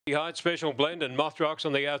Heights Special Blend and Moth Rocks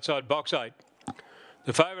on the outside, box 8.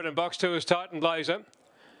 The favourite in box 2 is Titan Blazer.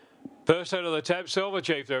 First out of the tab, Silver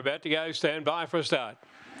Chief. They're about to go. Stand by for a start.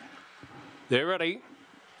 They're ready,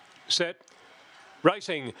 set,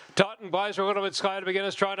 racing. Titan Blazer, a little bit slow to begin,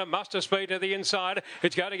 is trying to muster speed to the inside.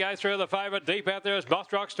 It's going to go through the favourite. Deep out there is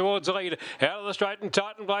Moth Rocks towards the lead. Out of the straight, and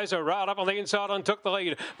Titan Blazer railed up on the inside and took the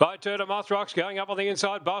lead. By turn to Moth Rocks, going up on the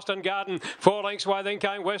inside, Boston Garden. 4 lengths away, then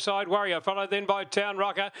came Westside Warrior, followed then by Town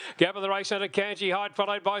Rocker. Gap of the race into Kanji Height,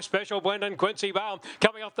 followed by Special Blend and Quincy Bale.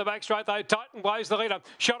 Coming off the back straight, though, Titan Blazer the leader.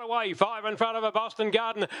 Shot away, 5 in front of a Boston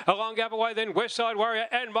Garden. A long gap away, then Westside Warrior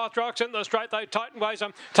and Moth Rocks in the straight, though, Titan Blazer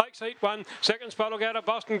takes heat 1. Second spot will go to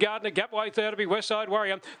Boston Garden. A gap away third to be Westside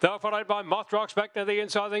Warrior. They were followed by Moth Rocks back to the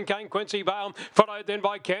inside. Then came Quincy Bale. Followed then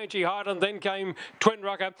by Kanji Height. And then came Twin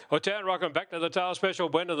Rocker or Town Rocker. Back to the tail. Special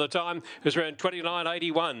Blend of the time is around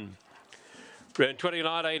 29.81. Around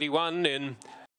 29.81 in